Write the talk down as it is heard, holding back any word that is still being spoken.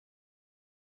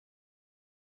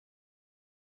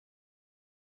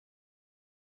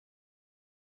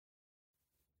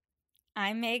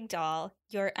I'm Meg Dahl,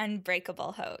 your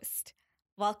unbreakable host.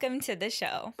 Welcome to the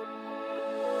show.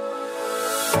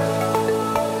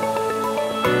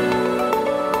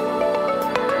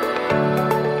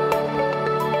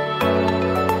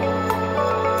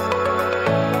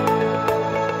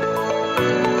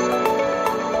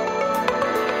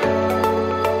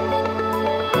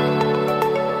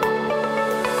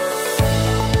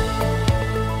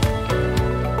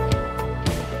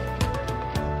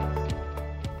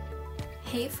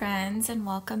 Hey friends, and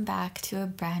welcome back to a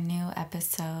brand new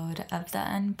episode of the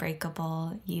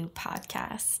Unbreakable You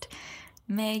podcast.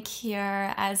 Meg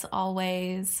here as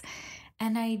always,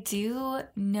 and I do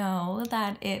know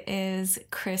that it is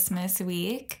Christmas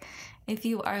week. If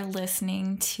you are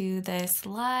listening to this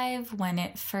live when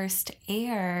it first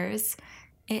airs,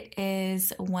 it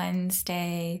is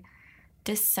Wednesday,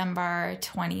 December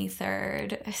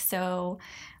 23rd. So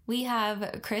we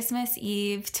have Christmas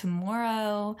Eve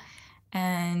tomorrow,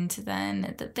 and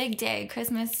then the big day,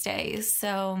 Christmas Day.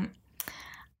 So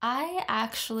I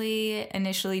actually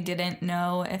initially didn't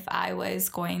know if I was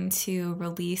going to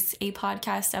release a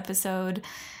podcast episode.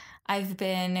 I've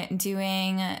been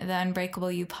doing the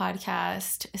Unbreakable You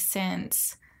podcast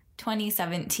since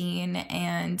 2017,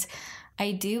 and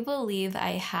I do believe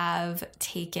I have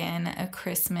taken a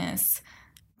Christmas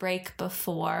break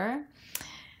before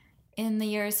in the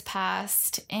years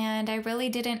past, and I really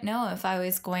didn't know if I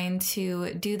was going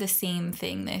to do the same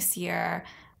thing this year.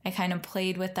 I kind of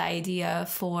played with the idea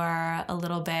for a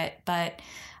little bit, but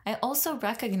I also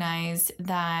recognize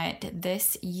that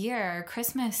this year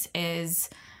Christmas is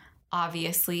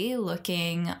obviously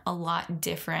looking a lot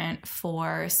different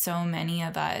for so many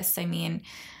of us. I mean,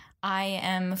 I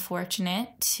am fortunate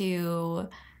to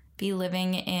be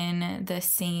living in the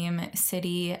same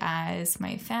city as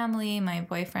my family. My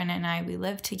boyfriend and I, we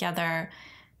live together.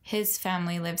 His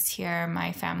family lives here,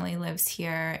 my family lives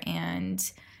here, and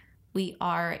we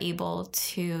are able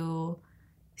to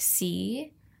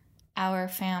see our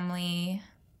family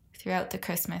throughout the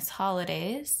Christmas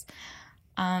holidays.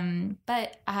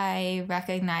 But I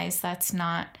recognize that's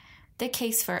not the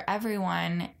case for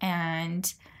everyone,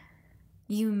 and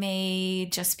you may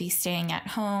just be staying at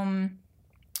home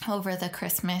over the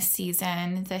Christmas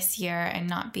season this year and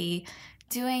not be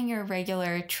doing your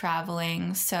regular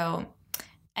traveling. So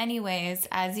anyways,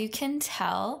 as you can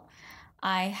tell,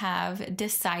 I have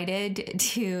decided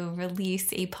to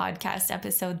release a podcast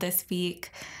episode this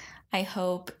week. I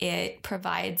hope it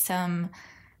provides some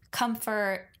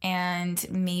comfort and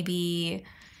maybe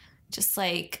just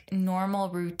like normal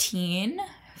routine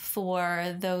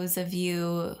for those of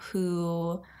you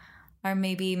who are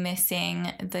maybe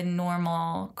missing the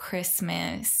normal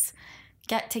Christmas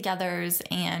get-togethers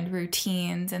and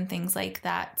routines and things like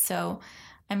that. So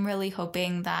I'm really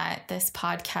hoping that this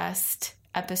podcast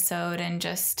episode and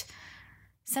just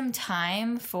some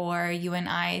time for you and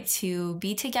I to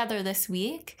be together this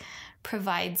week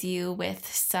provides you with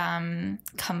some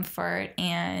comfort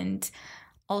and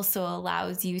also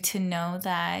allows you to know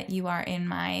that you are in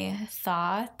my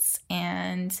thoughts,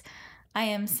 and I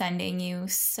am sending you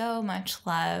so much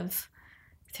love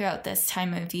throughout this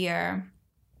time of year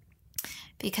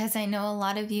because I know a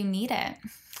lot of you need it.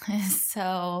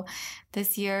 So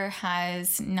this year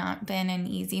has not been an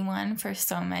easy one for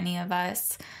so many of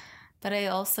us, but I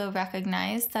also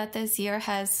recognize that this year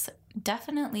has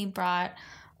definitely brought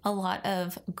a lot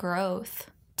of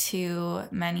growth to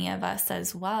many of us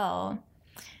as well.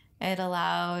 It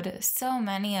allowed so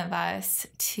many of us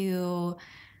to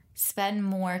spend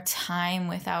more time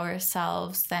with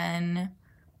ourselves than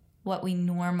what we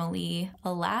normally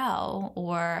allow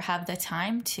or have the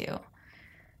time to.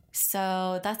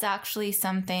 So that's actually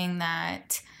something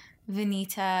that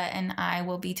Vaneeta and I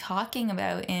will be talking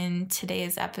about in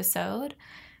today's episode.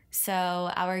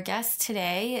 So our guest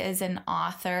today is an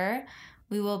author.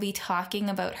 We will be talking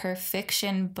about her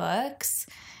fiction books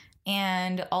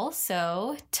and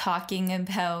also talking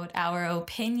about our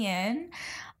opinion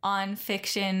on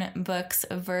fiction books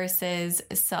versus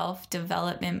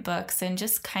self-development books and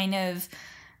just kind of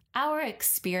our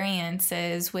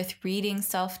experiences with reading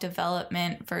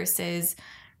self-development versus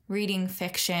reading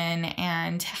fiction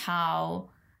and how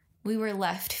we were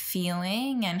left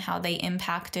feeling and how they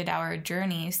impacted our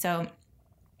journey. So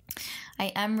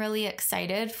I am really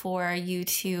excited for you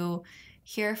to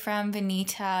hear from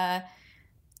Vaneeta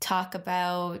talk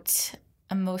about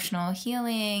emotional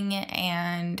healing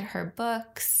and her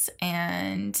books,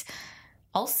 and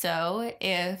also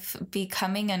if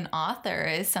becoming an author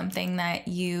is something that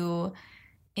you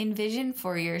envision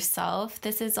for yourself.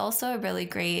 This is also a really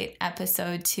great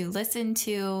episode to listen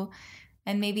to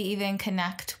and maybe even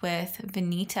connect with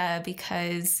Vaneeta,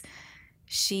 because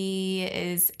She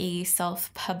is a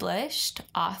self-published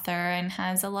author and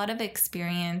has a lot of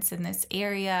experience in this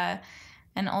area,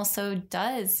 and also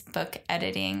does book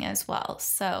editing as well.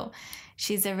 So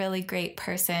she's a really great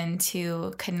person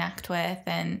to connect with,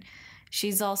 and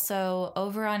she's also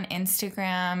over on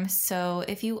Instagram. So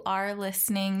if you are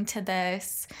listening to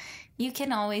this, you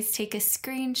can always take a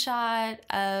screenshot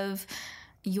of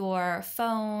your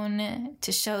phone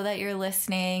to show that you're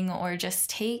listening, or just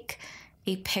take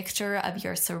a picture of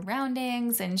your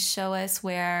surroundings and show us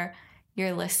where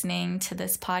you're listening to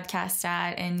this podcast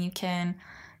at, and you can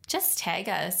just tag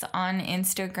us on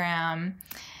Instagram,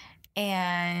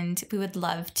 and we would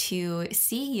love to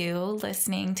see you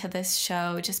listening to this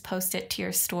show. Just post it to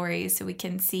your stories so we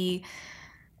can see.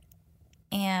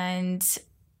 And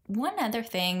one other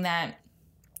thing that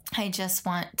I just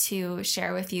want to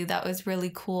share with you that was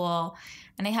really cool,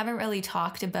 and I haven't really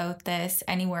talked about this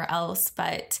anywhere else,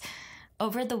 but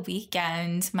over the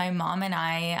weekend, my mom and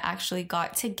I actually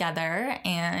got together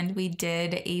and we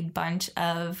did a bunch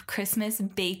of Christmas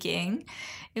baking.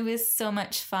 It was so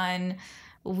much fun.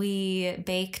 We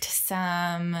baked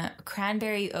some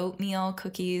cranberry oatmeal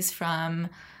cookies from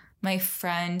my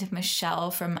friend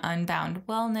Michelle from Unbound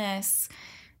Wellness.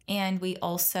 And we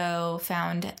also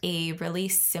found a really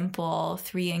simple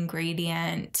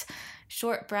 3-ingredient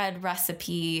shortbread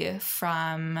recipe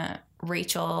from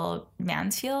Rachel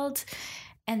Mansfield.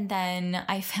 And then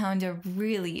I found a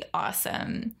really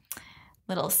awesome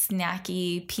little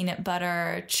snacky peanut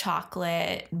butter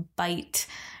chocolate bite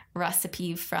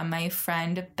recipe from my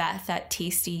friend Beth at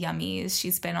Tasty Yummies.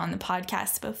 She's been on the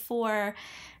podcast before.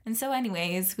 And so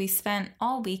anyways, we spent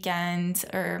all weekend,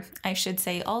 or I should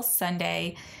say all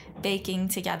Sunday, baking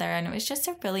together. And it was just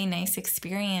a really nice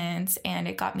experience. And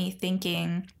it got me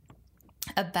thinking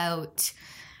about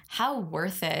how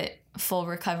worth it full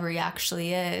recovery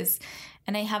actually is.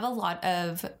 And I have a lot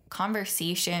of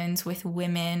conversations with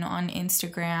women on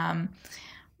Instagram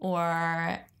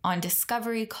or on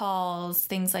discovery calls,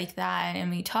 things like that. And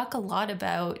we talk a lot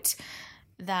about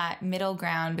that middle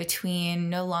ground between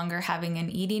no longer having an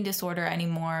eating disorder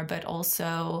anymore, but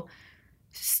also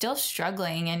still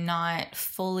struggling and not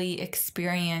fully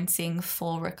experiencing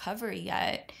full recovery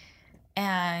yet.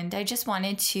 And I just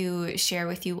wanted to share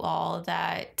with you all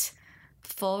that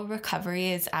full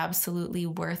recovery is absolutely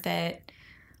worth it.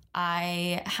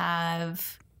 I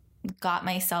have got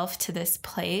myself to this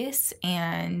place,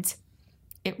 and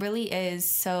it really is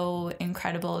so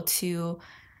incredible to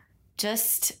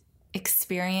just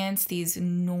experience these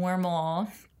normal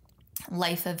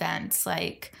life events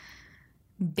like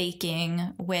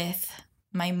baking with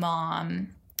my mom.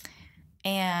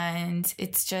 And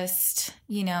it's just,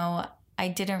 I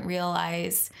didn't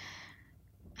realize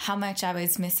how much I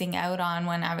was missing out on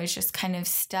when I was just kind of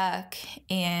stuck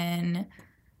in,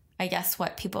 I guess,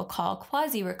 what people call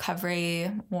quasi-recovery,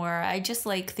 or I just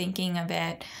like thinking of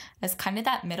it as kind of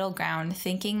that middle ground,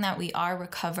 thinking that we are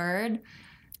recovered,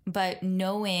 but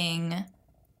knowing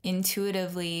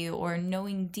intuitively or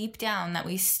knowing deep down that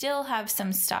we still have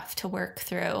some stuff to work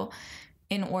through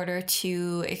in order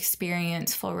to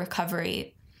experience full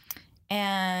recovery.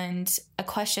 And a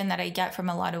question that I get from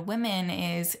a lot of women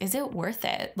is it worth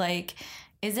it? Like,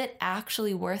 is it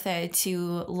actually worth it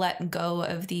to let go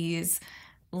of these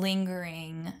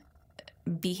lingering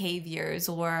behaviors,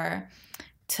 or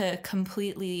to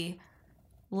completely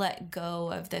let go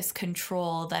of this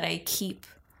control that I keep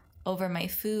over my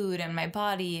food and my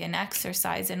body and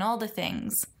exercise and all the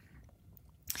things?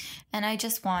 And I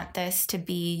just want this to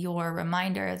be your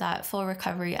reminder that full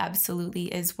recovery absolutely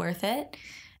is worth it.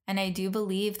 And I do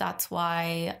believe that's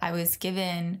why I was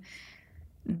given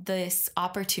this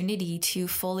opportunity to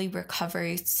fully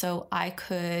recover, so I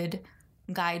could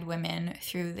guide women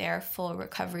through their full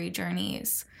recovery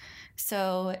journeys.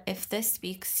 So if this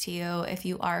speaks to you, if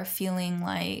you are feeling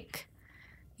like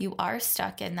you are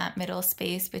stuck in that middle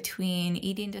space between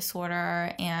eating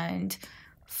disorder and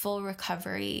full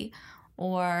recovery,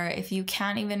 or if you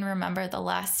can't even remember the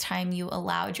last time you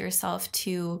allowed yourself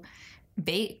to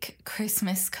bake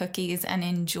Christmas cookies and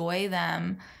enjoy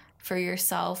them for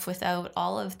yourself without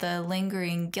all of the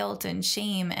lingering guilt and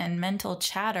shame and mental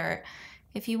chatter,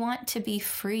 if you want to be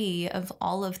free of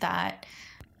all of that,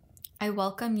 I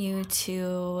welcome you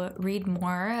to read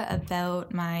more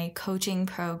about my coaching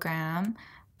program,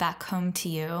 Back Home to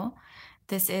You.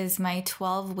 This is my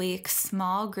 12-week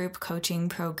small group coaching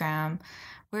program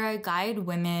where I guide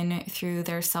women through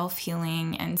their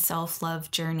self-healing and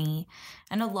self-love journey.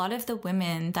 And a lot of the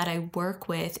women that I work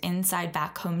with inside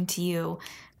Back Home to You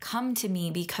come to me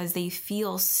because they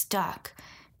feel stuck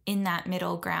in that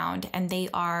middle ground and they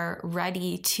are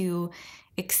ready to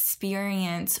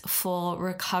experience full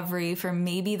recovery for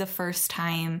maybe the first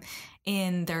time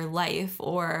in their life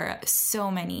or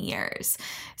so many years.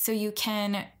 So you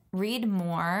can read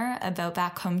more about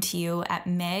Back Home to You at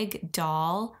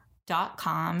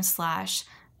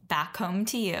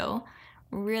megdoll.com/backhometoyou.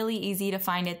 Really easy to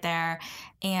find it there.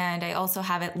 And I also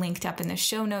have it linked up in the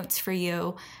show notes for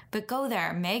you. But go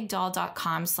there,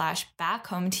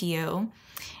 megdoll.com/backhometoyou.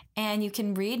 And you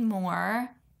can read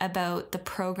more about the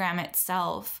program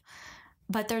itself.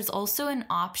 But there's also an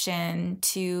option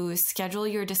to schedule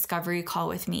your discovery call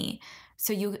with me.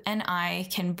 So you and I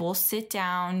can both sit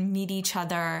down, meet each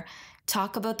other,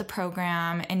 talk about the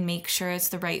program, and make sure it's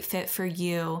the right fit for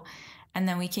you. And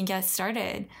then we can get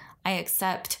started. I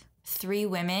accept 3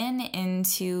 women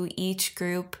into each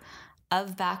group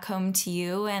of Back Home to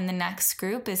You, and the next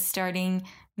group is starting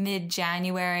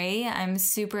mid-January. I'm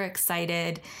super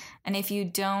excited. And if you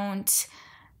don't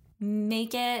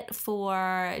make it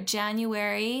for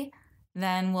January,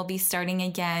 then we'll be starting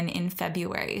again in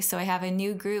February. So I have a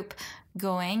new group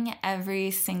going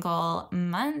every single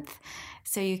month.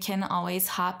 So you can always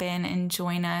hop in and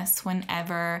join us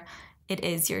whenever it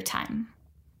is your time.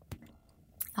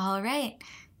 All right.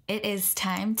 It is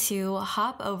time to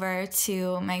hop over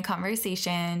to my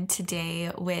conversation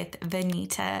today with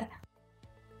Vaneeta.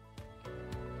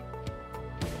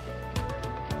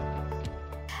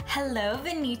 Hello,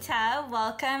 Vaneeta.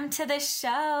 Welcome to the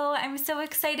show. I'm so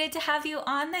excited to have you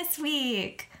on this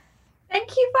week.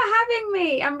 Thank you for having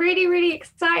me. I'm really, really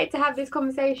excited to have this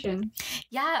conversation.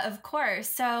 Yeah, of course.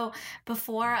 So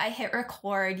before I hit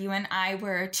record, you and I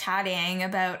were chatting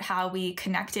about how we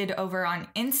connected over on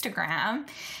Instagram.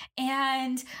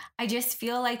 And I just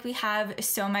feel like we have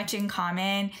so much in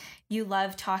common. You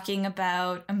love talking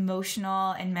about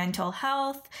emotional and mental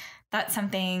health. That's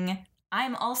something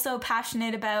I'm also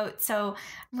passionate about. So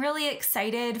I'm really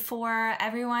excited for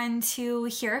everyone to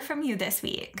hear from you this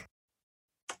week.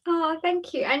 Oh,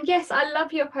 thank you. And yes, I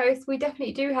love your posts. We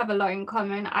definitely do have a lot in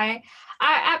common. I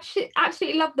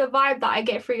absolutely love the vibe that I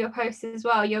get through your posts as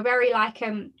well. You're very like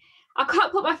I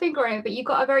can't put my finger on it, but you've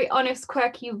got a very honest,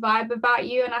 quirky vibe about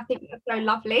you, and I think that's so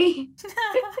lovely.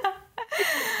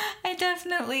 I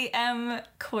definitely am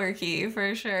quirky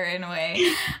for sure in a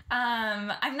way.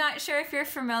 I'm not sure if you're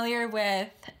familiar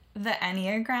with the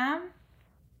Enneagram.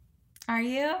 Are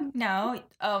you? No?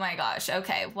 Oh my gosh.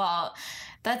 Okay. Well,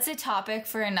 that's a topic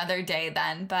for another day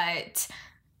then, but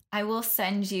I will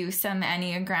send you some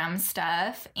Enneagram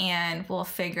stuff and we'll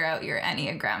figure out your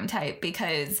Enneagram type,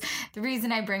 because the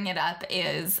reason I bring it up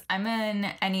is I'm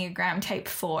an Enneagram type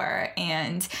 4,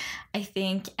 and I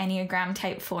think Enneagram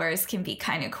type 4s can be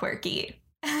kind of quirky.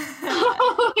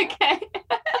 Oh, okay.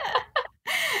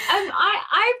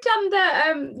 I've done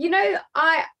the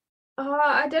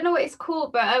I don't know what it's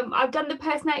called, but I've done the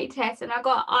personality test and I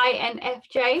got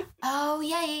INFJ. Oh,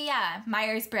 yeah.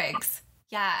 Myers-Briggs.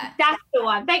 Yeah. That's the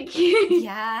one. Thank you.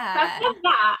 Yeah. I've done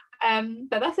that.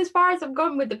 But that's as far as I've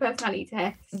gone with the personality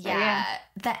test. So, yeah.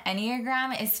 The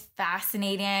Enneagram is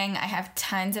fascinating. I have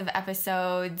tons of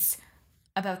episodes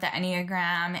about the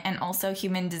Enneagram and also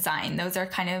human design. Those are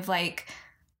kind of like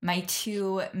my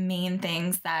 2 main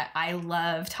things that I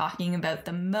love talking about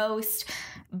the most.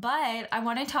 But I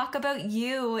want to talk about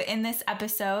you in this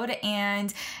episode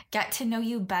and get to know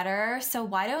you better. So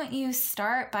why don't you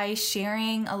start by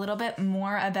sharing a little bit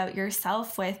more about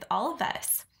yourself with all of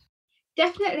us?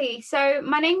 Definitely. So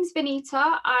my name's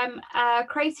Vaneeta. I'm a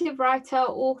creative writer,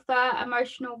 author,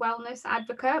 emotional wellness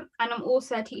advocate, and I'm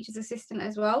also a teacher's assistant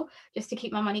as well, just to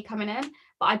keep my money coming in.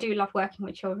 But I do love working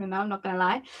with children though, I'm not going to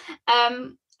lie.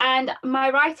 And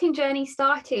my writing journey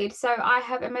started, so I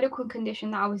have a medical condition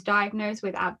that I was diagnosed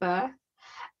with at birth,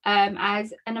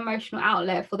 as an emotional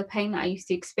outlet for the pain that I used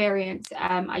to experience.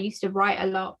 I used to write a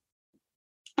lot,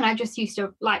 and I just used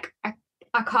to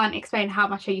I can't explain how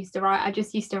much I used to write. I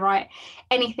just used to write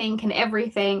anything and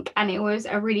everything, and it was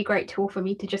a really great tool for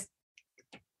me to just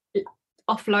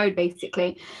offload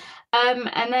basically.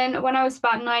 And then when I was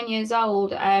about 9 years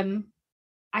old,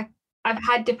 I've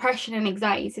had depression and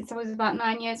anxiety since I was about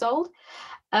 9 years old.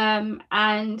 And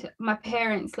my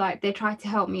parents, they tried to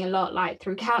help me a lot,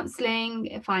 through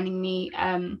counselling, finding me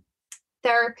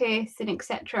therapists and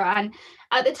etc. And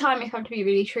at the time, if I'm to be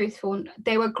really truthful,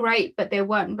 they were great, but they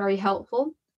weren't very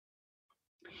helpful.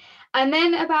 And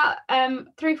then about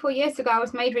 3-4 years ago, I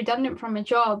was made redundant from a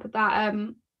job that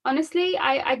honestly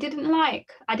I didn't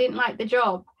like. I didn't like the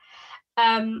job.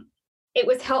 It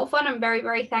was helpful, and I'm very,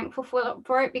 very thankful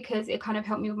for it, because it kind of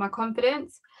helped me with my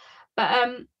confidence.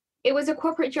 But it was a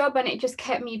corporate job, and it just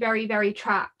kept me very, very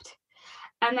trapped.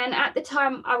 And then at the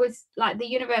time, I was like, the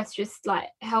universe just like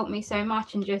helped me so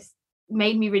much and just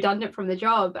made me redundant from the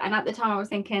job. And at the time I was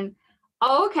thinking,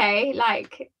 oh, okay,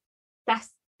 like that's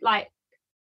like,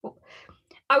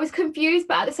 I was confused,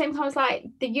 but at the same time I was like,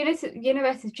 the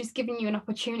universe is just giving you an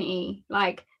opportunity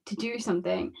like to do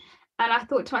something. And I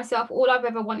thought to myself, all I've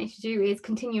ever wanted to do is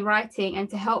continue writing and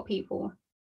to help people.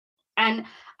 And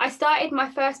I started my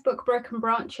first book, Broken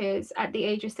Branches, at the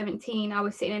age of 17. I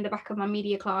was sitting in the back of my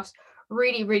media class,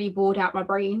 really, really bored out my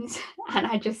brains. And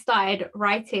I just started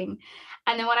writing.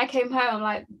 And then when I came home, I'm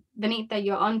like, Vaneeta,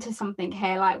 you're onto something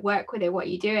here. Like, work with it. What are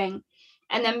you doing?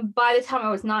 And then by the time I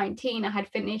was 19, I had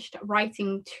finished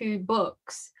writing 2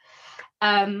 books.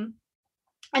 And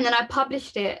then I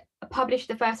published it. I published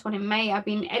the first one in May. I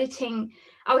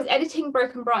was editing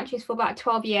Broken Branches for about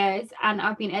 12 years, and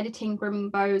I've been editing Brimming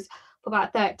Bows for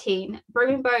about 13.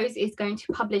 Brimming Bows is going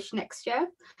to publish next year.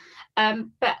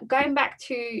 But going back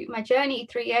to my journey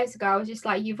 3 years ago, I was just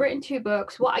like, you've written 2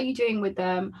 books. What are you doing with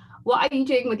them? What are you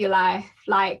doing with your life?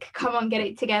 Like, come on, get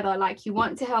it together. Like, you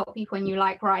want to help people and you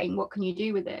like writing. What can you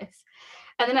do with this?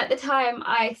 And then at the time,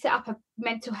 I set up a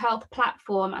mental health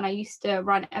platform, and I used to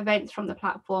run events from the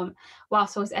platform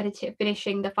whilst I was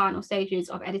finishing the final stages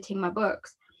of editing my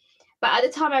books. But at the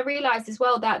time, I realized as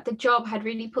well that the job had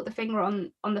really put the finger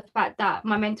on the fact that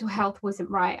my mental health wasn't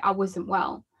right. I wasn't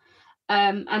well.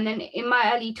 And then in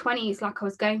my early 20s, like I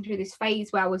was going through this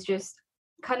phase where I was just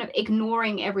kind of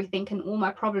ignoring everything and all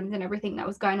my problems and everything that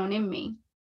was going on in me.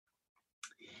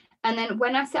 And then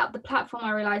when I set up the platform,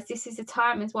 I realized this is a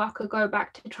time as well I could go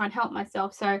back to try and help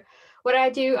myself. So what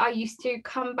I do, I used to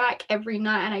come back every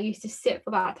night and I used to sit for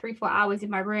about 3-4 hours in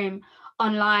my room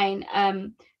online,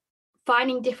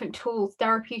 finding different tools,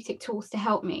 therapeutic tools to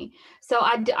help me. So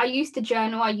I used to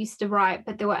journal, I used to write,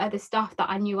 but there were other stuff that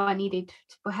I knew I needed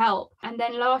for help. And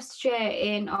then last year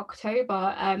in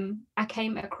October, I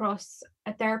came across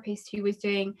a therapist who was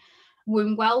doing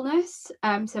womb wellness,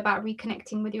 so about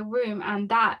reconnecting with your womb, and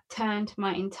that turned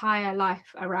my entire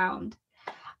life around.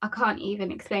 I can't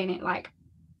even explain it. Like,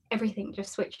 everything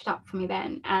just switched up for me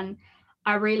then, and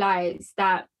I realized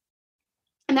that,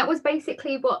 and that was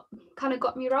basically what kind of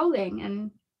got me rolling,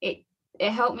 and it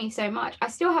helped me so much. I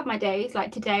still have my days,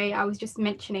 like today I was just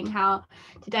mentioning how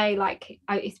today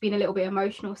it's been a little bit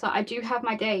emotional, so I do have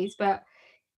my days, but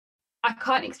I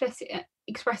can't express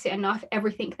it enough.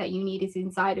 Everything that you need is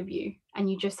inside of you,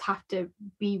 and you just have to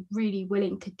be really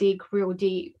willing to dig real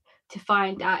deep to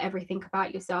find out everything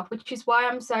about yourself, which is why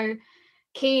I'm so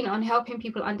keen on helping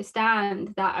people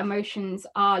understand that emotions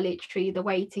are literally the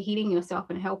way to healing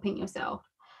yourself and helping yourself.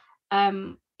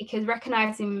 Because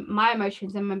recognizing my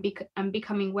emotions and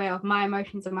becoming aware of my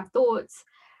emotions and my thoughts,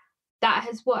 that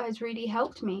is what has really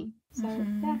helped me. So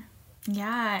yeah.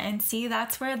 Yeah, and see,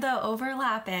 that's where the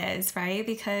overlap is, right?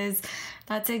 Because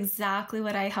that's exactly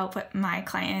what I help with my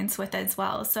clients with as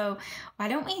well. So why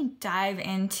don't we dive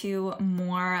into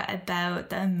more about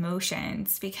the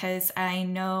emotions? Because I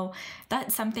know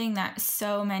that's something that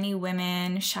so many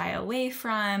women shy away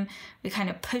from. We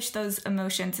kind of push those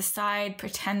emotions aside,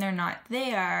 pretend they're not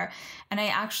there. And I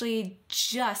actually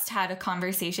just had a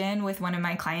conversation with one of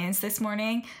my clients this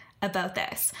morning about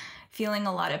this, feeling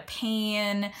a lot of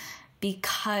pain,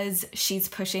 because she's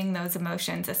pushing those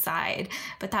emotions aside.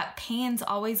 But that pain's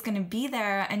always going to be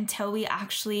there until we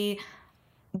actually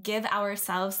give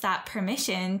ourselves that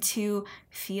permission to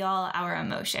feel our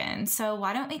emotions. So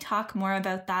why don't we talk more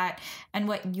about that and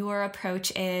what your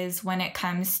approach is when it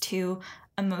comes to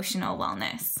emotional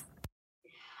wellness?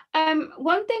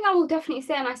 One thing I will definitely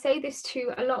say, and I say this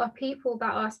to a lot of people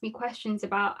that ask me questions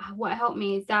about what helped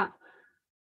me, is that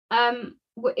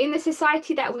in the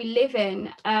society that we live in,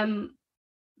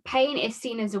 pain is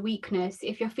seen as a weakness.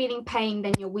 If you're feeling pain,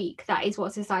 then you're weak. That is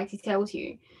what society tells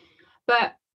you.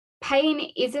 But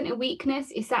pain isn't a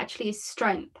weakness, it's actually a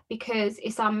strength, because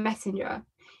it's our messenger.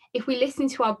 If we listen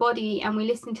to our body and we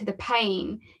listen to the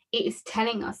pain, it is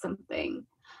telling us something.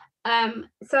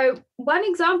 So one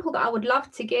example that I would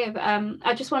love to give,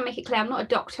 I just want to make it clear, I'm not a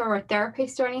doctor or a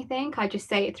therapist or anything. I just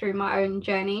say it through my own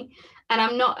journey, and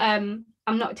I'm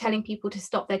not telling people to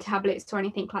stop their tablets or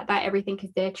anything like that. Everything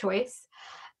is their choice.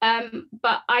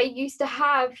 But I used to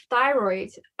have thyroid,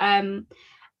 and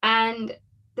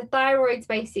the thyroid's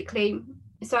basically,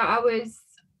 so I was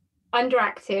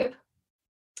underactive,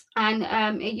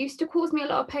 and it used to cause me a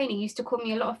lot of pain. It used to cause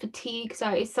me a lot of fatigue. So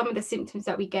it's some of the symptoms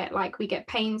that we get, like we get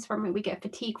pains from it, we get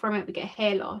fatigue from it, we get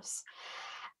hair loss.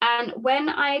 And when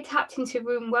I tapped into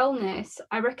womb wellness,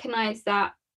 I recognized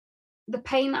that the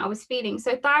pain that I was feeling,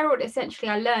 so thyroid, essentially,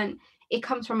 I learned, it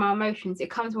comes from our emotions.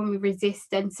 It comes when we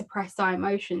resist and suppress our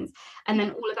emotions. And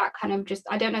then all of that kind of just,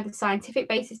 I don't know the scientific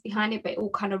basis behind it, but it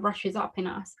all kind of rushes up in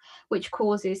us, which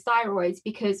causes thyroids,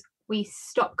 because we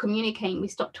stop communicating. We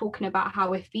stop talking about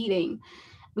how we're feeling.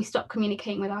 We stop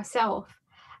communicating with ourselves.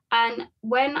 And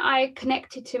when I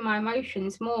connected to my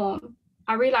emotions more,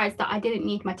 I realized that I didn't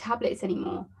need my tablets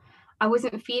anymore. I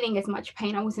wasn't feeling as much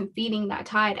pain. I wasn't feeling that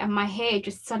tired. And my hair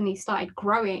just suddenly started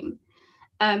growing.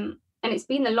 And it's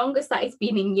been the longest that it's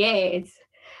been in years.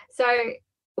 So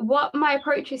what my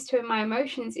approach is to my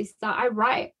emotions is that I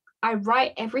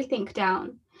write everything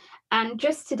down. And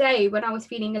just today, when I was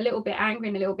feeling a little bit angry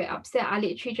and a little bit upset, I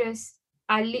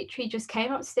literally just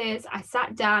came upstairs. I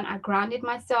sat down, I grounded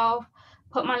myself,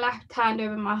 put my left hand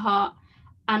over my heart,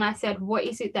 and I said, what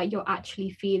is it that you're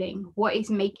actually feeling? What is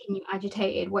making you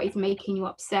agitated? What is making you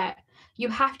upset? You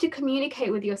have to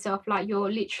communicate with yourself like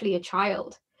you're literally a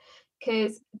child,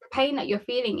 because the pain that you're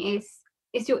feeling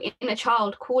is your inner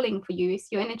child calling for you.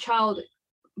 It's your inner child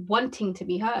wanting to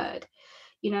be heard.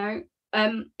 You know,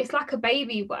 it's like a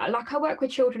baby. Like, I work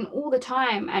with children all the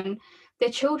time, and they're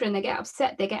children. They get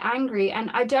upset, they get angry,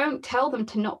 and I don't tell them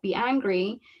to not be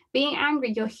angry. Being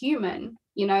angry, you're human.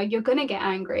 You know, you're gonna get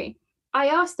angry. I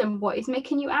ask them, what is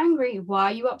making you angry? Why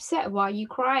are you upset? Why are you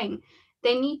crying?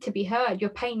 They need to be heard. Your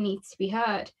pain needs to be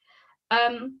heard.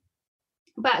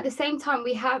 But at the same time,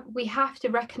 we have to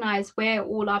recognize where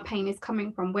all our pain is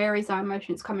coming from. Where is our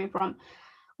emotions coming from?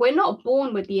 We're not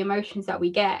born with the emotions that we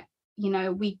get. You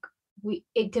know,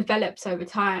 it develops over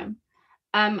time.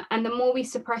 And the more we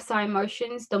suppress our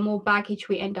emotions, the more baggage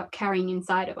we end up carrying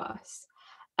inside of us.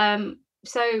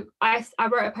 So I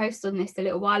wrote a post on this a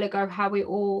little while ago, how we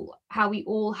all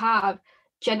have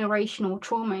generational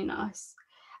trauma in us,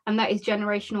 and that is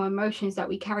generational emotions that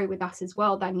we carry with us as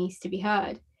well, that needs to be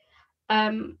heard.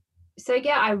 So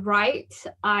yeah, I write,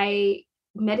 I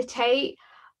meditate,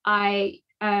 I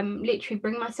literally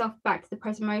bring myself back to the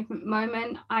present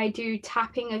moment. I do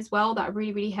tapping as well. That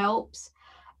really, really helps.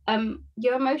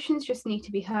 Your emotions just need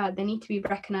to be heard. They need to be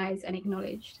recognized and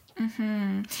acknowledged.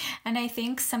 Mm-hmm. And I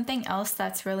think something else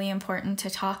that's really important to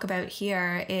talk about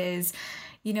here is,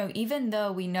 you know, even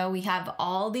though we know we have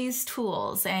all these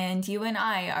tools, and you and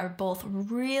I are both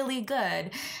really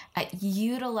good at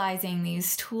utilizing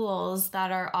these tools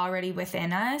that are already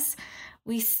within us,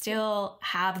 we still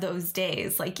have those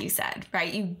days, like you said,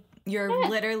 right? You're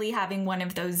literally having one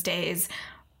of those days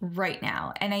right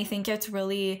now. And I think it's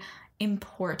really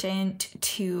important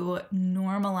to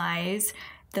normalize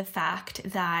the fact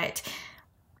that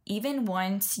even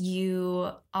once you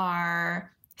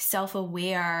are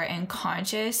self-aware and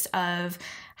conscious of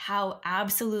how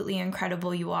absolutely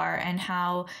incredible you are, and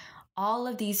how all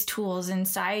of these tools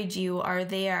inside you are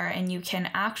there, and you can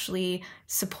actually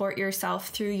support yourself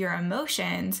through your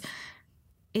emotions,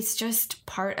 it's just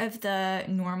part of the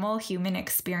normal human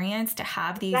experience to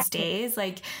have these days.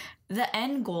 Like, the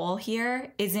end goal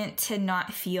here isn't to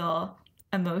not feel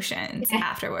emotions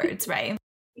afterwards, right?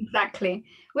 Exactly.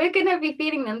 We're going to be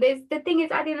feeling them. The thing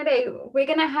is, at the end of the day, we're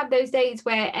going to have those days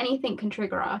where anything can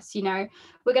trigger us. You know,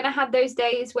 we're going to have those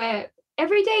days where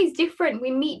every day is different. We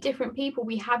meet different people.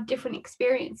 We have different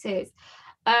experiences.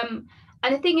 And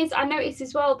the thing is, I noticed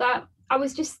as well that I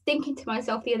was just thinking to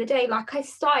myself the other day, like, I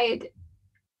started,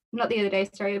 not the other day,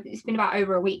 sorry, it's been about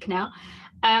over a week now.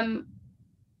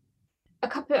 A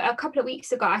couple of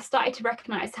weeks ago, I started to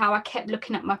recognize how I kept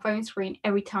looking at my phone screen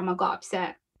every time I got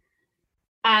upset.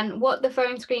 And what the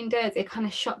phone screen does, it kind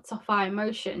of shuts off our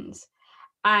emotions,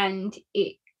 and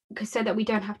so that we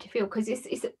don't have to feel, because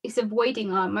it's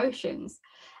avoiding our emotions.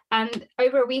 And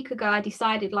over a week ago, I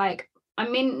decided, like,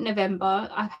 I'm in November.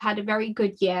 I've had a very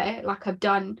good year. Like, I've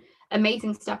done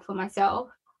amazing stuff for myself.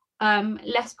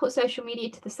 Let's put social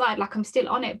media to the side. Like, I'm still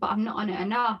on it, but I'm not on it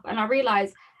enough. And I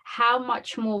realized how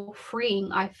much more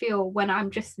freeing I feel when I'm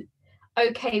just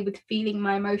okay with feeling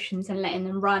my emotions and letting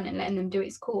them run and letting them do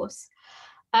its course.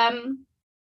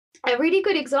 A really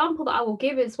good example that I will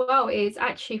give as well is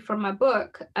actually from my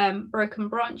book, Broken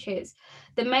Branches.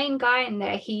 The main guy in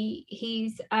there,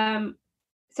 he's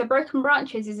so Broken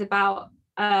Branches is about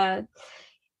a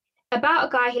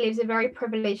guy who lives a very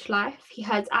privileged life. He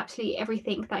has absolutely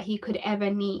everything that he could ever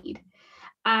need.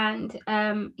 And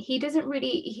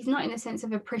he's not in a sense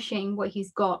of appreciating what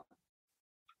he's got.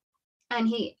 And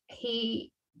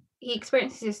he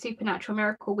experiences a supernatural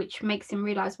miracle, which makes him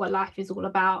realize what life is all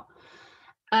about.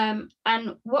 And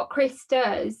what Chris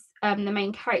does, the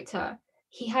main character,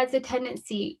 he has a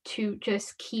tendency to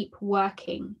just keep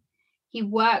working. He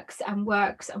works and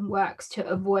works and works to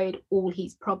avoid all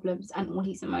his problems and all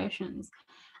his emotions.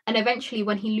 And eventually,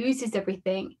 when he loses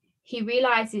everything, he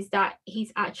realizes that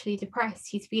he's actually depressed.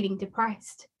 He's feeling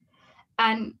depressed.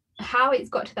 And how it's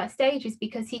got to that stage is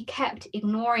because he kept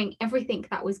ignoring everything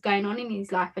that was going on in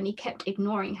his life, and he kept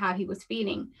ignoring how he was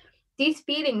feeling. These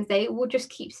feelings, they will just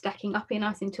keep stacking up in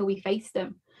us until we face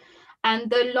them.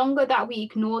 And the longer that we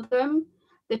ignore them,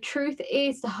 the truth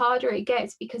is the harder it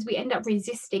gets, because we end up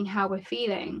resisting how we're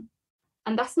feeling.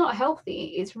 And that's not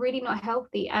healthy. It's really not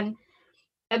healthy. And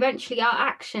eventually our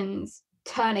actions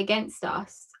turn against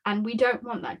us, and we don't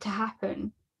want that to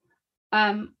happen.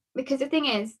 Because the thing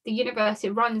is, the universe,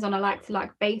 it runs on a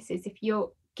like-to-like basis. If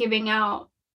you're giving out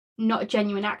not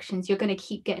genuine actions, you're going to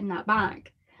keep getting that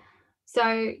back.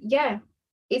 So yeah,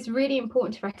 it's really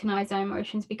important to recognize our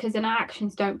emotions, because then our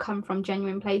actions don't come from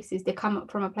genuine places. They come up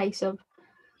from a place of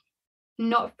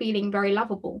not feeling very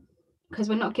lovable, because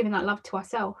we're not giving that love to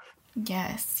ourselves.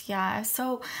 Yes, yeah.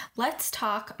 So let's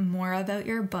talk more about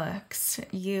your books.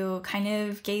 You kind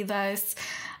of gave us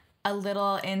a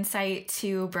little insight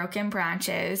to Broken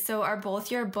Branches. So are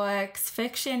both your books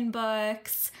fiction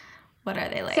books? What are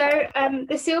they like? So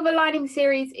the Silver Lining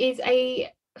series is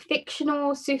a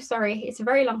fictional, it's a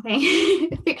very long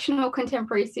thing, fictional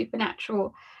contemporary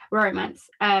supernatural romance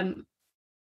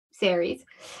series.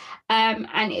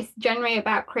 And it's generally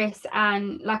about Chris,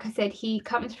 and like I said, he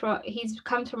comes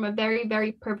from a very,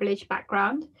 very privileged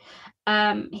background.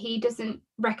 He doesn't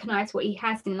recognize what he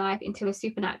has in life until a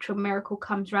supernatural miracle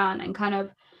comes around and kind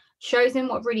of shows him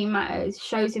what really matters,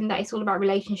 shows him that it's all about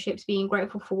relationships, being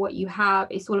grateful for what you have.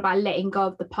 It's all about letting go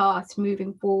of the past,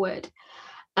 moving forward.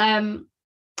 And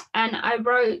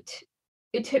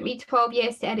it took me 12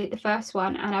 years to edit the first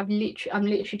one, and I'm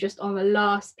literally just on the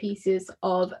last pieces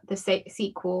of the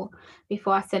sequel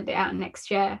before I send it out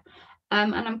next year.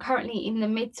 And I'm currently in the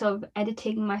midst of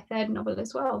editing my third novel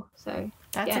as well. So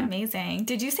that's amazing.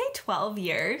 Did you say 12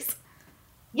 years?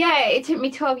 Yeah, it took me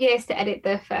 12 years to edit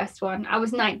the first one. I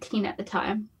was 19 at the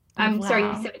time. I'm sorry,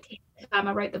 17 at the time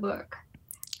I wrote the book.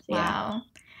 So, wow.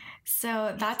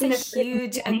 So that's a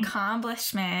huge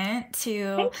accomplishment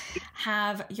to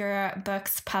have your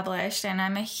books published. And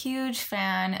I'm a huge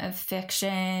fan of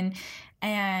fiction.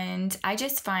 And I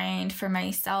just find for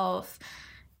myself,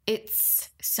 it's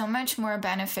so much more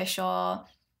beneficial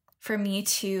for me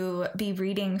to be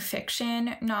reading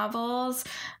fiction novels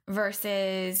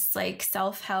versus like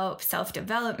self-help,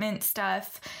 self-development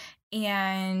stuff.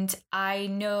 And I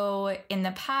know in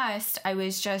the past, I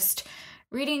was just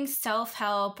reading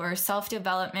self-help or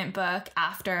self-development book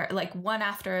after like one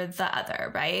after the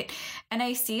other, right? And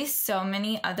I see so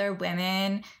many other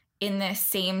women in this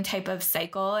same type of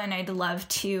cycle, and I'd love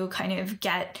to kind of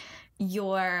get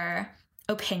your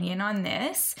opinion on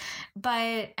this.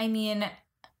 But I mean,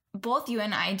 both you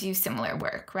and I do similar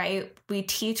work, right? We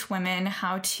teach women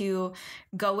how to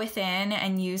go within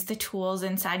and use the tools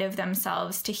inside of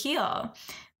themselves to heal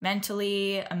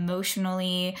mentally,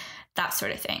 emotionally, that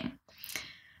sort of thing.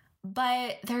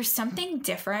 But there's something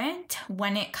different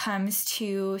when it comes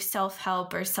to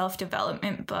self-help or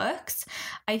self-development books.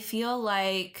 I feel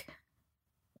like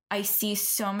I see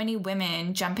so many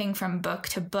women jumping from book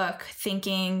to book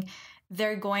thinking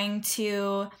they're going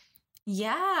to,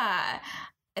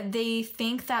 they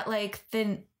think that like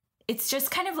it's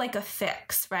just kind of like a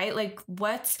fix, right? Like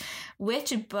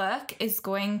which book is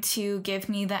going to give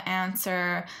me the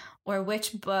answer, or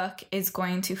which book is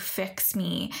going to fix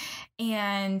me.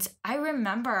 And I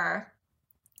remember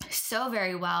so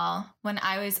very well when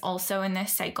I was also in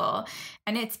this cycle,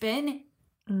 and it's been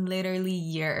literally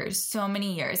years, so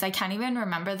many years. I can't even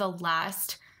remember the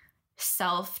last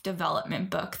self-development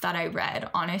book that I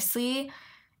read. Honestly,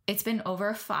 it's been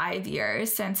over 5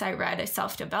 years since I read a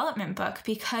self-development book,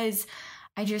 because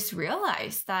I just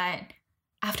realized that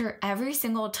after every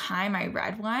single time I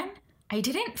read one, I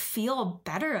didn't feel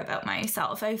better about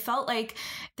myself. I felt like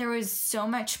there was so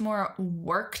much more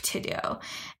work to do.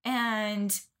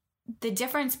 And the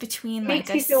difference between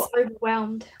makes you feel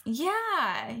overwhelmed.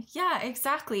 Yeah,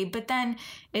 exactly. But then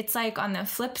it's like on the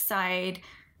flip side,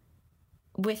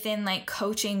 within like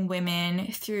coaching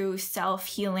women through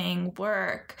self-healing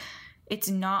work, it's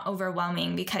not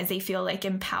overwhelming because they feel like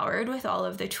empowered with all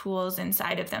of the tools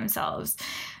inside of themselves.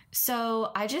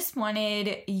 So I just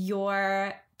wanted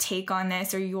your take on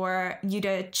this, or you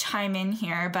to chime in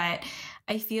here, but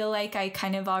I feel like I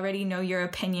kind of already know your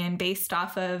opinion based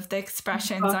off of the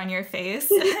expressions on your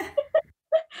face.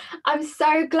 I'm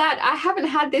so glad. I haven't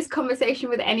had this conversation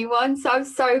with anyone, so I'm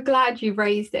so glad you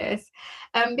raised this.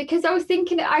 Because I was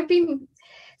thinking, I'm going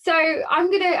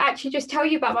to actually just tell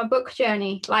you about my book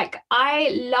journey. Like,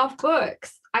 I love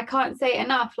books. I can't say it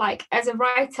enough. Like, as a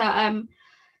writer,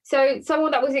 So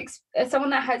someone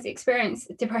that has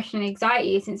experienced depression and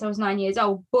anxiety since I was 9 years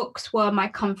old, books were my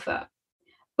comfort.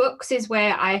 Books is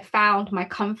where I found my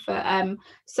comfort.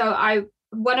 Some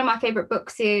of my favorite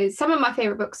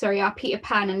books, are Peter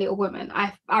Pan and Little Women.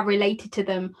 I related to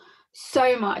them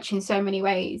so much in so many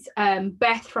ways.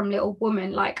 Beth from Little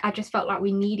Woman, like I just felt like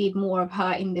we needed more of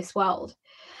her in this world.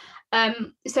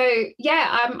 So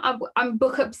yeah, I'm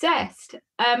book obsessed.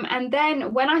 And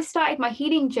then when I started my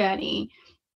healing journey,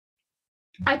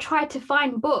 I tried to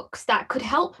find books that could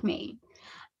help me.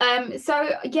 So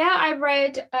yeah, I've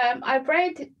read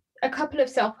a couple of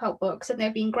self-help books and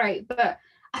they've been great, but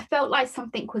I felt like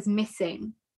something was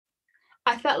missing.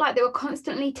 I felt like they were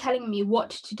constantly telling me what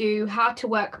to do, how to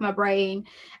work my brain,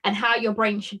 and how your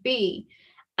brain should be.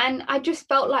 And I just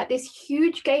felt like this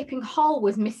huge gaping hole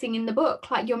was missing in the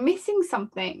book, like you're missing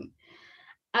something.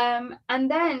 And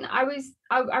then I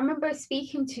remember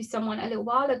speaking to someone a little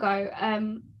while ago,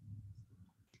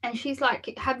 and she's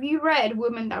like, have you read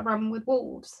Women That Run with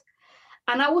Wolves?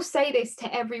 And I will say this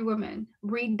to every woman,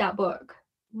 read that book.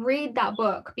 Read that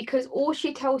book, because all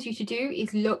she tells you to do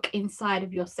is look inside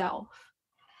of yourself.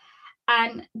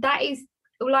 And that is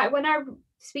like, when I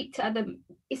speak to other,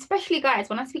 especially guys,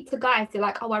 when I speak to guys, they're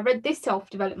like, oh, I read this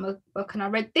self-development book and I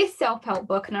read this self-help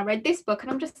book and I read this book.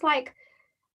 And I'm just like,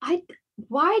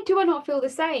 why do I not feel the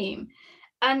same?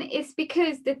 And it's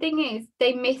because the thing is,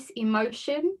 they miss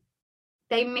emotion.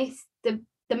 They miss the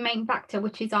main factor,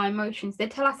 which is our emotions. They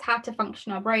tell us how to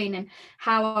function our brain and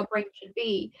how our brain should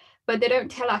be, but they don't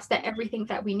tell us that everything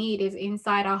that we need is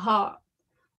inside our heart,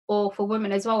 or for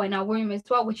women as well, in our womb as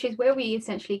well, which is where we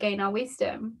essentially gain our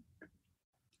wisdom.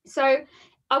 So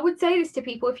I would say this to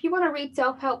people: if you want to read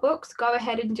self-help books, go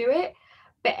ahead and do it,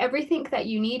 but everything that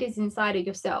you need is inside of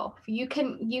yourself. You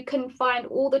can find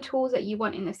all the tools that you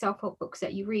want in the self-help books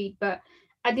that you read, but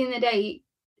at the end of the day,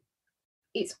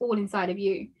 it's all inside of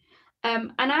you.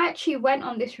 And I actually went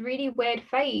on this really weird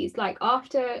phase. Like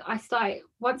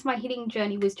once my healing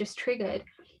journey was just triggered,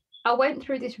 I went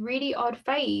through this really odd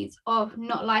phase of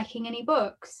not liking any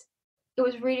books. It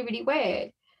was really, really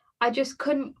weird. I just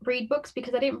couldn't read books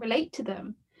because I didn't relate to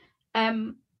them.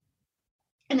 And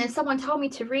then someone told me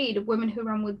to read Women Who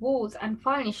Run with Wolves, and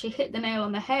finally she hit the nail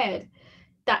on the head,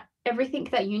 that everything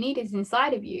that you need is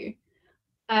inside of you.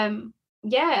 And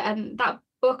that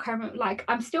book,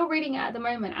 I'm still reading it at the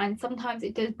moment, and sometimes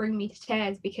it does bring me to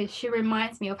tears, because she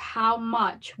reminds me of how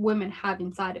much women have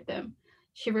inside of them.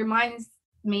 She reminds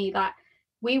me that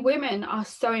we women are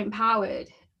so empowered,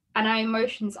 and our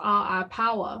emotions are our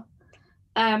power.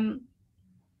 And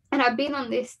I've been on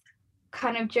this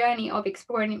kind of journey of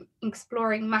exploring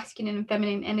masculine and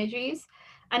feminine energies,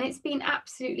 and it's been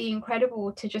absolutely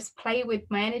incredible to just play with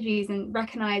my energies and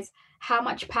recognize how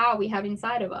much power we have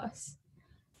inside of us.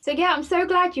 So yeah, I'm so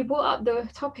glad you brought up the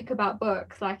topic about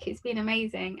books. Like, it's been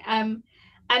amazing. And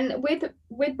with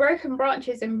Broken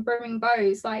Branches and Brimming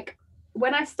Bows, like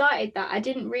when I started that, I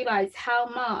didn't realize how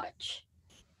much.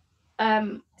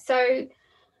 So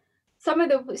some of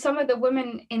the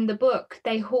women in the book,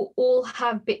 they all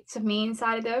have bits of me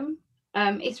inside of them.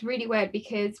 It's really weird,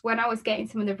 because when I was getting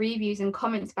some of the reviews and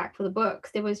comments back for the books,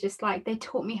 there was just like, they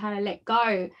taught me how to let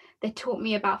go. They taught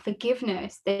me about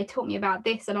forgiveness. They taught me about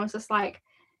this. And I was just like,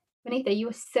 Vaneeta, you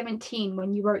were 17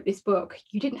 when you wrote this book.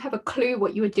 You didn't have a clue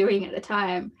what you were doing at the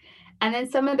time. And then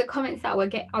some of the comments that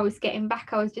I was getting back,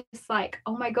 I was just like,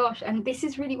 oh my gosh. And this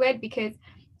is really weird, because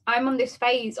I'm on this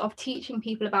phase of teaching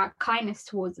people about kindness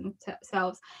towards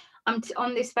themselves. I'm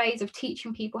on this phase of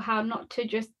teaching people how not to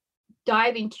just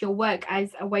dive into your work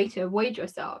as a way to avoid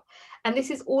yourself. And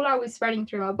this is all I was spreading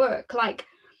through my book. Like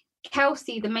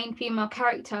Kelsey, the main female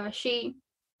character, she's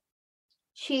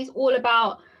all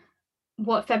about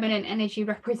what feminine energy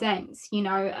represents,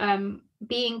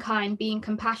 being kind, being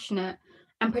compassionate,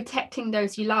 and protecting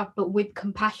those you love, but with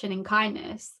compassion and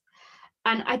kindness.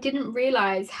 And I didn't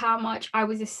realize how much I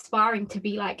was aspiring to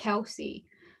be like Kelsey.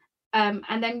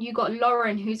 And then you got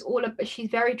Lauren, who's she's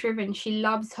very driven. She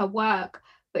loves her work,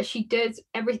 but she does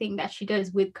everything that she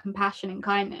does with compassion and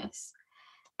kindness.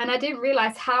 And I didn't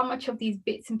realize how much of these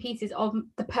bits and pieces of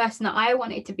the person that I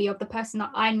wanted to be, of the person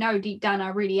that I know deep down I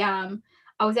really am,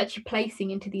 I was actually placing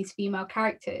into these female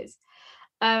characters.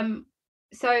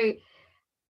 So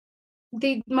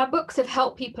my books have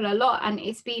helped people a lot, and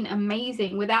it's been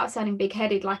amazing. Without sounding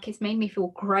big-headed, like, it's made me feel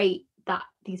great that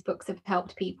these books have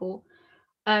helped people.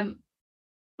 But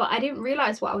I didn't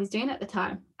realize what I was doing at the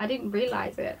time. I didn't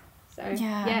realize it. So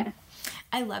yeah.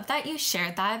 I love that you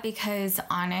shared that, because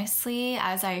honestly,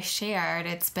 as I shared,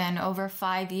 it's been over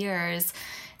 5 years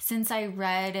since I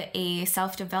read a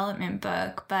self-development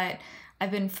book, but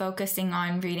I've been focusing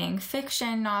on reading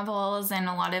fiction novels, and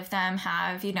a lot of them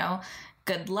have,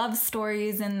 good love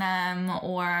stories in them,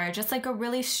 or just like a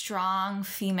really strong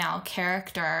female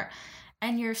character.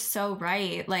 And you're so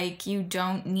right. Like, you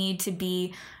don't need to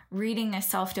be reading a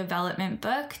self-development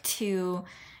book to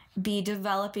be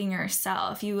developing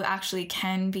yourself. You actually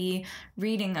can be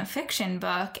reading a fiction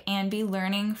book and be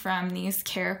learning from these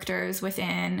characters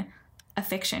within a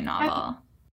fiction novel.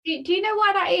 Do you know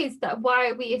why that is? That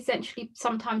why we essentially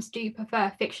sometimes do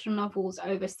prefer fictional novels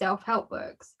over self-help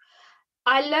books?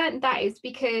 I learned that is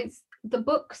because the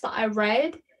books that I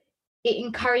read, it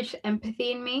encouraged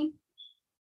empathy in me.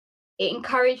 It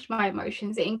encouraged my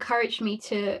emotions. It encouraged me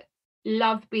to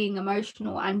love being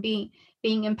emotional and being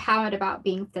empowered about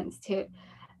being sensitive.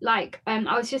 Like, I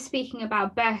was just speaking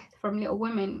about Beth from Little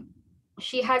Women.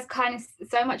 She has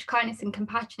so much kindness and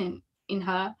compassion in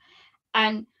her.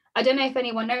 And I don't know if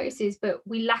anyone notices, but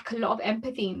we lack a lot of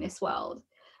empathy in this world.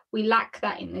 We lack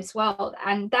that in this world.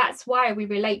 And that's why we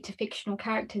relate to fictional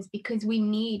characters, because we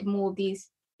need more of these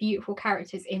beautiful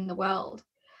characters in the world.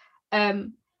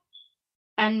 And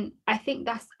I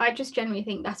just genuinely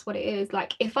think that's what it is.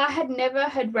 Like, if I had never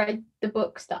had read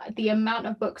the amount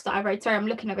of books that I read, sorry, I'm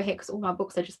looking over here because all my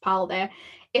books are just piled there.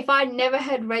 If I never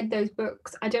had read those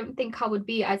books, I don't think I would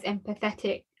be as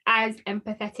empathetic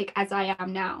as I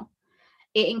am now.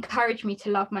 It encouraged me to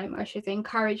love my emotions. It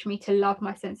encouraged me to love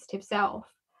my sensitive self.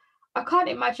 I can't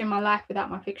imagine my life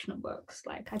without my fictional books.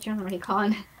 Like, I generally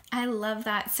can't. I love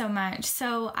that so much.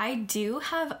 So I do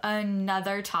have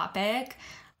another topic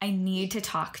I need to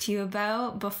talk to you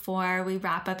about before we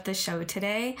wrap up the show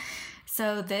today.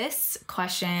 So this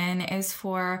question is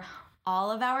for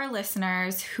all of our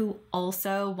listeners who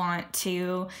also want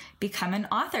to become an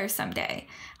author someday.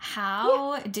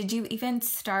 How did you even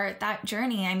start that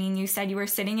journey? I mean, you said you were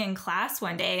sitting in class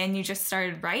one day and you just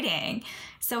started writing.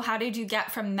 So how did you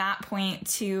get from that point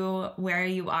to where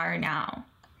you are now?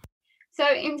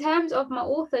 So in terms of my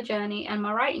author journey and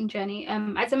my writing journey,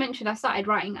 as I mentioned, I started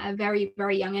writing at a very,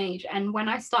 very young age. And when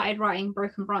I started writing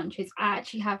Broken Branches,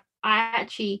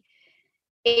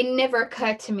 it never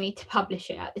occurred to me to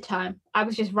publish it at the time. I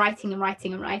was just writing and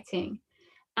writing and writing.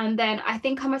 And then I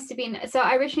think I must have been, so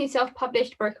I originally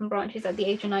self-published Broken Branches at the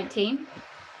age of 19.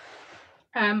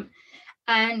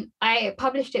 And I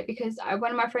published it because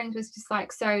one of my friends was just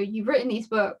like, so you've written these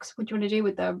books, what do you want to do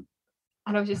with them?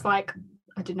 And I was just like,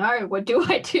 I don't know, what do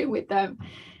I do with them?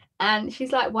 And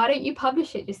she's like, why don't you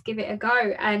publish it? Just give it a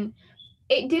go. And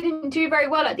it didn't do very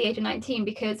well at the age of 19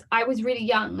 because I was really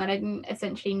young and I didn't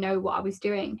essentially know what I was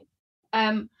doing.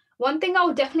 One thing I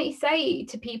will definitely say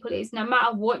to people is, no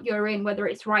matter what you're in, whether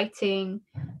it's writing,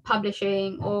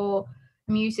 publishing, or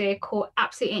music, or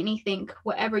absolutely anything,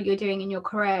 whatever you're doing in your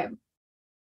career,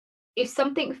 if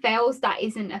something fails, that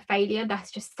isn't a failure,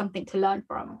 that's just something to learn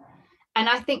from. And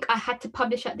I think I had to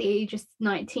publish at the age of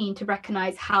 19 to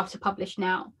recognize how to publish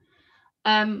now.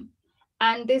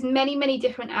 And there's many, many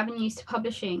different avenues to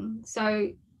publishing.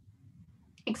 So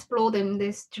explore them.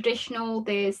 There's traditional,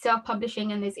 there's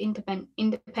self-publishing, and there's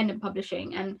independent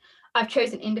publishing. And I've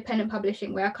chosen independent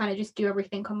publishing, where I kind of just do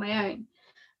everything on my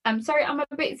own. Sorry, I'm a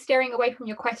bit steering away from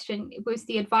your question. It was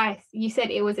the advice. You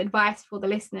said it was advice for the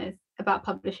listeners about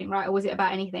publishing, right? Or was it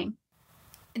about anything?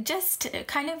 Just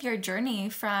kind of your journey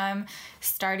from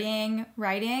starting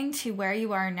writing to where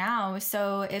you are now.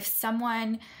 So if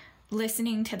someone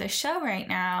listening to the show right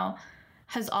now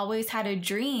has always had a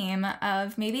dream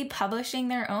of maybe publishing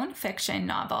their own fiction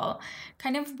novel,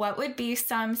 kind of what would be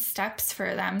some steps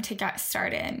for them to get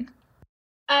started?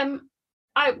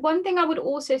 One thing I would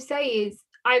also say is,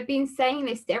 I've been saying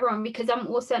this to everyone because I'm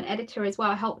also an editor as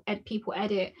well. I help people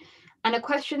edit. And a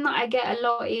question that I get a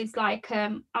lot is like,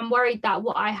 I'm worried that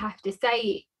what I have to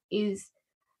say is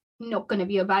not going to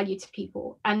be of value to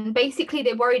people. And basically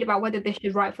they're worried about whether they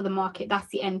should write for the market. That's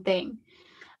the end thing.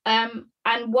 And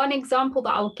one example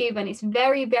that I'll give, and it's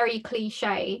very, very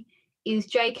cliche, is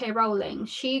J.K. Rowling.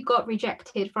 She got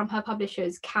rejected from her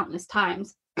publishers countless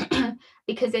times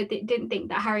because they didn't think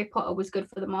that Harry Potter was good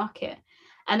for the market.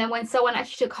 And then when someone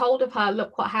actually took hold of her,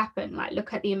 look what happened. Like,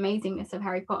 look at the amazingness of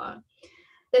Harry Potter.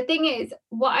 The thing is,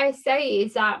 what I say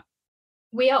is that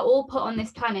we are all put on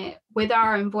this planet with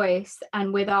our own voice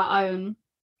and with our own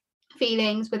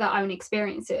feelings, with our own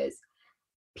experiences.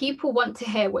 People want to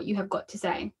hear what you have got to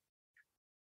say.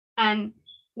 And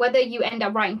whether you end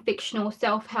up writing fictional,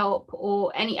 self-help,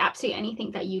 or absolutely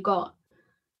anything that you got,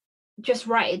 just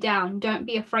write it down. Don't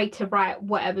be afraid to write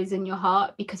whatever's in your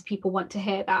heart, because people want to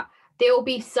hear that. There will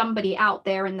be somebody out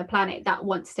there in the planet that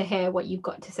wants to hear what you've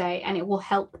got to say, and it will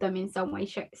help them in some way,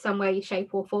 shape,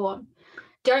 or form.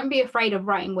 Don't be afraid of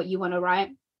writing what you want to write.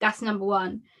 That's number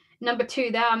one. Number two,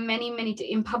 there are many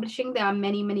in publishing, there are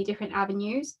many different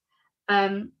avenues.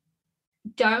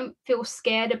 Don't feel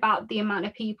scared about the amount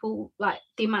of people, like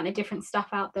the amount of different stuff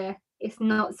out there. It's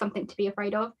not something to be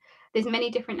afraid of. There's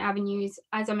many different avenues,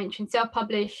 as I mentioned,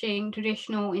 self-publishing,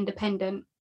 traditional, independent.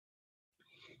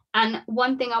 And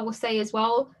one thing I will say as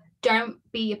well, don't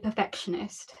be a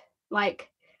perfectionist. Like,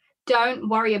 don't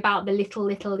worry about the little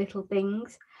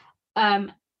things,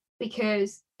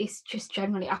 because it's just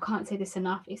generally, I can't say this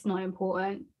enough, it's not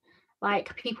important.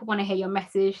 Like, people want to hear your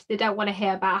message. They don't want to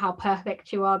hear about how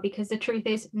perfect you are, because the truth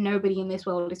is nobody in this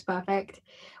world is perfect.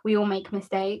 We all make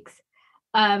mistakes.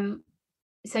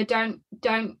 So don't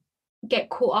get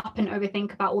caught up and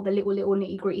overthink about all the little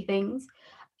nitty-gritty things.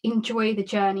 Enjoy the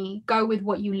journey. Go with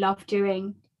what you love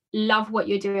doing. Love what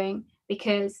you're doing,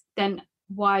 because then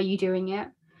why are you doing it?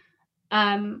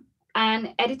 And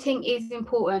editing is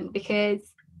important because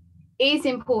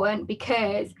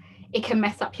it can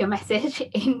mess up your message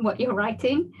in what you're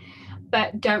writing,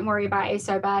 but don't worry about it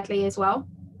so badly as well.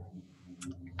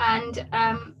 And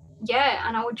and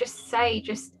I would just say,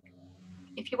 just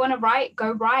if you want to write,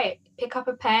 go write. Pick up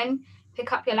a pen,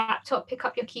 pick up your laptop, pick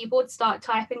up your keyboard, start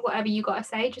typing whatever you got to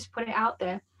say, just put it out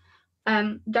there.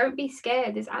 Don't be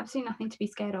scared. There's absolutely nothing to be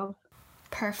scared of.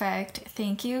 Perfect.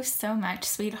 Thank you so much,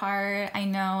 sweetheart. I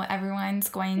know everyone's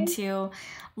going to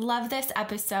love this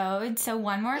episode. So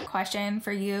one more question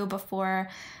for you before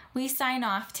we sign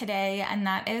off today, and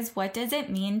that is, what does it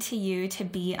mean to you to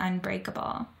be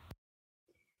unbreakable?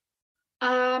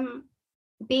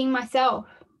 Being myself.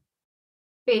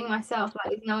 Like,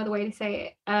 there's no other way to say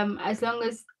it. As long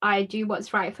as I do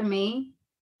what's right for me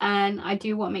and I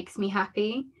do what makes me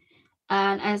happy,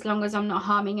 and as long as I'm not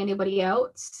harming anybody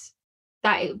else,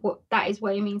 that is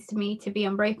what it means to me to be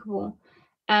unbreakable.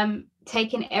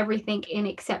 Taking everything in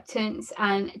acceptance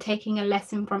and taking a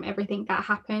lesson from everything that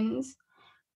happens,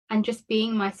 and just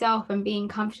being myself and being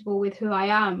comfortable with who I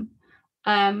am.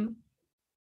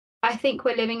 I think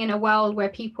we're living in a world where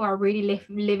people are really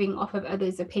living off of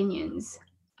others' opinions.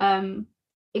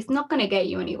 It's not going to get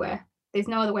you anywhere. There's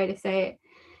no other way to say it.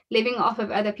 Living off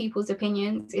of other people's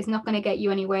opinions is not going to get you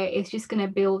anywhere. It's just going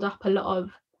to build up a lot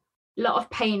of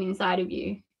pain inside of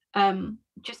you.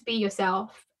 Just be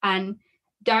yourself and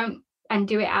do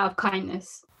it out of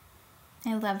kindness.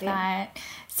 I love that.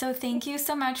 So thank you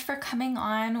so much for coming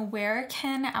on. Where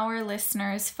can our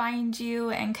listeners find you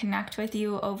and connect with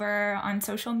you over on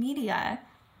social media?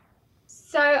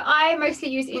 So I mostly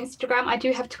use Instagram. I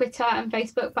do have Twitter and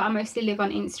Facebook, but I mostly live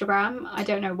on Instagram. I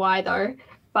don't know why though.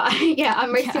 But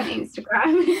I'm mostly on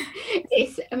Instagram.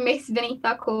 It's Miss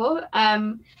Vaneeta Kaur.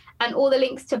 And all the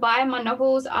links to buy my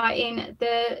novels are in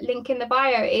the link in the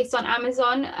bio. It's on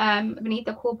Amazon,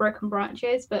 Vaneeta Kaur Broken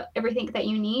Branches, but everything that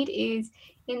you need is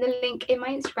in the link in my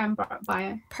Instagram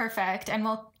bio. Perfect. And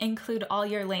we'll include all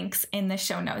your links in the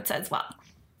show notes as well.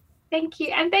 Thank you.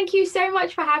 And thank you so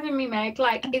much for having me, Meg.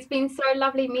 Like, it's been so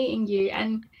lovely meeting you,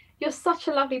 and you're such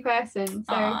a lovely person.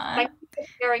 So thank you for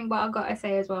sharing what I've got to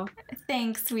say as well.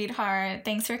 Thanks, sweetheart.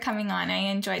 Thanks for coming on. I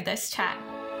enjoyed this chat.